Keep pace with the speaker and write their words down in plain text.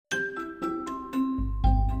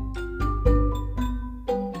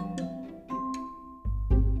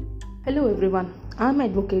Hello everyone, I am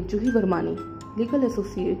Advocate Juhi Varmani, Legal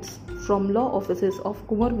Associates from Law Offices of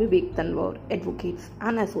Kumar Vivek Tanwar Advocates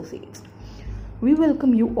and Associates. We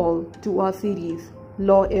welcome you all to our series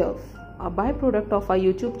Law Heirs, a byproduct of our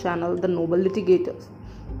YouTube channel The Noble Litigators.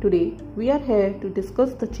 Today, we are here to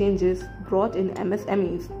discuss the changes brought in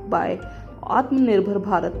MSMEs by Atmanirbhar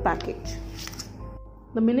Bharat package.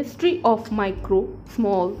 The Ministry of Micro,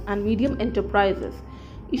 Small and Medium Enterprises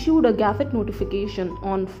issued a Gazette notification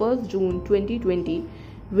on 1st June 2020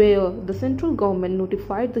 where the central government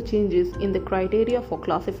notified the changes in the criteria for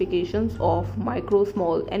classifications of micro,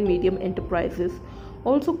 small and medium enterprises,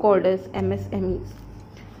 also called as MSMEs.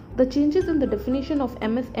 The changes in the definition of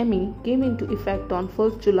MSME came into effect on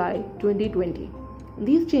 1st July 2020.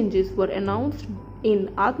 These changes were announced in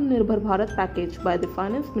Atmanirbhar Bharat package by the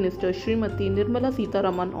Finance Minister Srimati Nirmala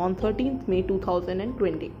Sitharaman on 13th May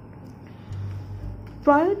 2020.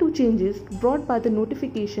 Prior to changes brought by the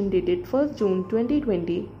notification dated 1st June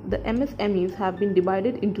 2020, the MSMEs have been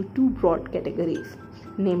divided into two broad categories,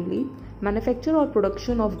 namely manufacture or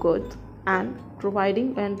production of goods and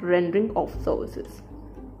providing and rendering of services.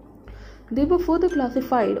 They were further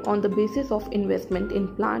classified on the basis of investment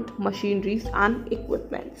in plant, machineries and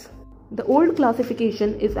equipments. The old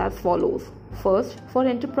classification is as follows. First, for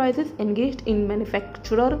enterprises engaged in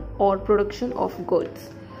manufacture or production of goods.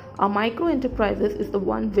 A micro enterprises is the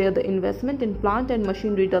one where the investment in plant and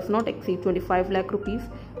machinery does not exceed 25 lakh rupees,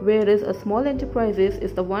 whereas a small enterprises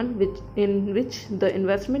is the one in which the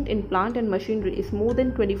investment in plant and machinery is more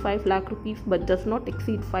than 25 lakh rupees but does not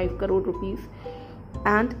exceed 5 crore rupees.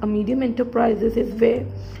 And a medium enterprises is where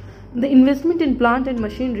the investment in plant and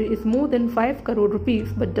machinery is more than 5 crore rupees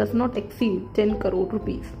but does not exceed 10 crore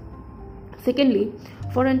rupees. Secondly,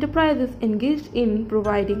 for enterprises engaged in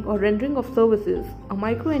providing or rendering of services, a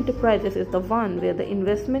micro enterprises is the one where the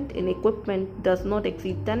investment in equipment does not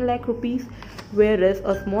exceed 10 lakh rupees, whereas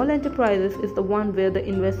a small enterprises is the one where the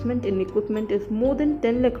investment in equipment is more than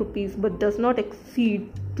 10 lakh rupees but does not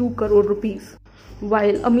exceed 2 crore rupees.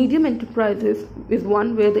 While a medium enterprises is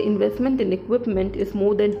one where the investment in equipment is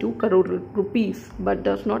more than 2 crore rupees but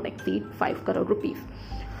does not exceed 5 crore rupees.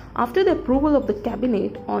 After the approval of the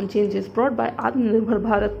Cabinet on changes brought by Atmanirbhar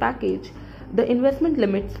Bharat package, the investment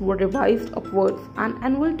limits were revised upwards and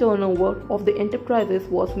annual turnover of the enterprises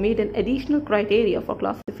was made an additional criteria for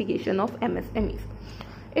classification of MSMEs.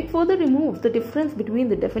 It further removes the difference between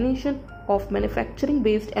the definition of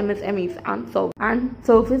manufacturing-based MSMEs and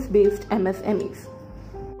service-based MSMEs.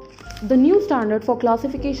 The new standard for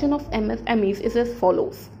classification of MSMEs is as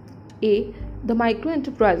follows. A. The micro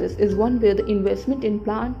enterprises is one where the investment in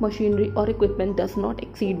plant, machinery or equipment does not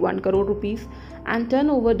exceed 1 crore rupees and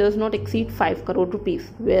turnover does not exceed 5 crore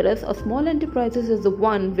rupees, whereas a small enterprises is the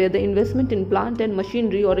one where the investment in plant and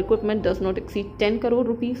machinery or equipment does not exceed 10 crore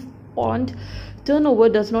rupees and turnover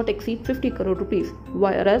does not exceed 50 crore rupees,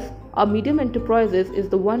 whereas a medium enterprises is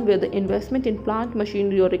the one where the investment in plant,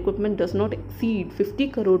 machinery or equipment does not exceed 50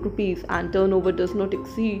 crore rupees and turnover does not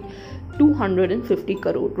exceed 250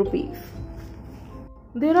 crore rupees.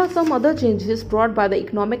 There are some other changes brought by the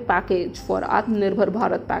economic package for Atmanirbhar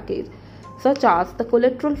Bharat package, such as the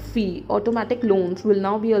collateral-free automatic loans will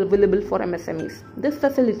now be available for MSMEs. This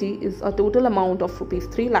facility is a total amount of rupees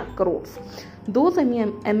 3 lakh crores. Those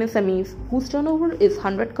MSMEs whose turnover is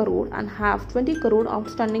 100 crore and have 20 crore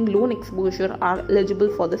outstanding loan exposure are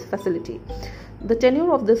eligible for this facility. The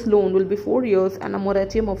tenure of this loan will be 4 years and a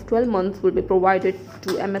moratorium of 12 months will be provided to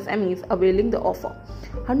MSMEs availing the offer.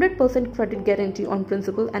 100% credit guarantee on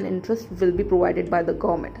principal and interest will be provided by the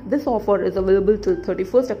government. This offer is available till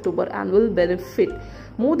 31st October and will benefit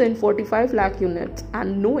more than 45 lakh units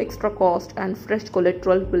and no extra cost and fresh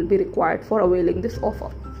collateral will be required for availing this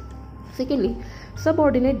offer. Secondly,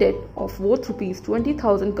 subordinate debt of worth rupees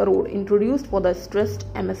 20,000 crore introduced for the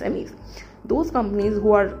stressed MSMEs. Those companies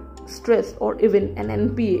who are stressed or even an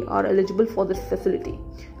NPA are eligible for this facility.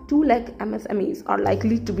 2 lakh MSMEs are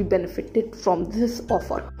likely to be benefited from this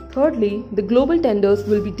offer. Thirdly, the global tenders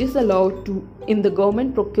will be disallowed in the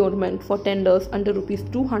government procurement for tenders under rupees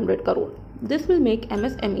 200 crore. This will make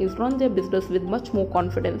MSMEs run their business with much more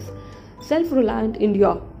confidence. Self-reliant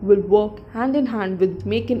India will work hand in hand with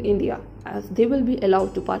Make in India as they will be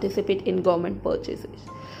allowed to participate in government purchases.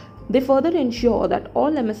 They further ensure that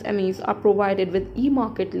all MSMEs are provided with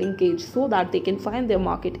e-market linkage so that they can find their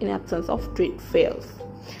market in absence of trade fairs.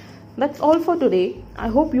 That's all for today. I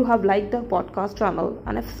hope you have liked the podcast channel,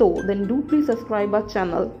 and if so, then do please subscribe our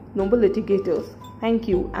channel Noble Litigators. Thank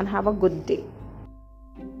you and have a good day.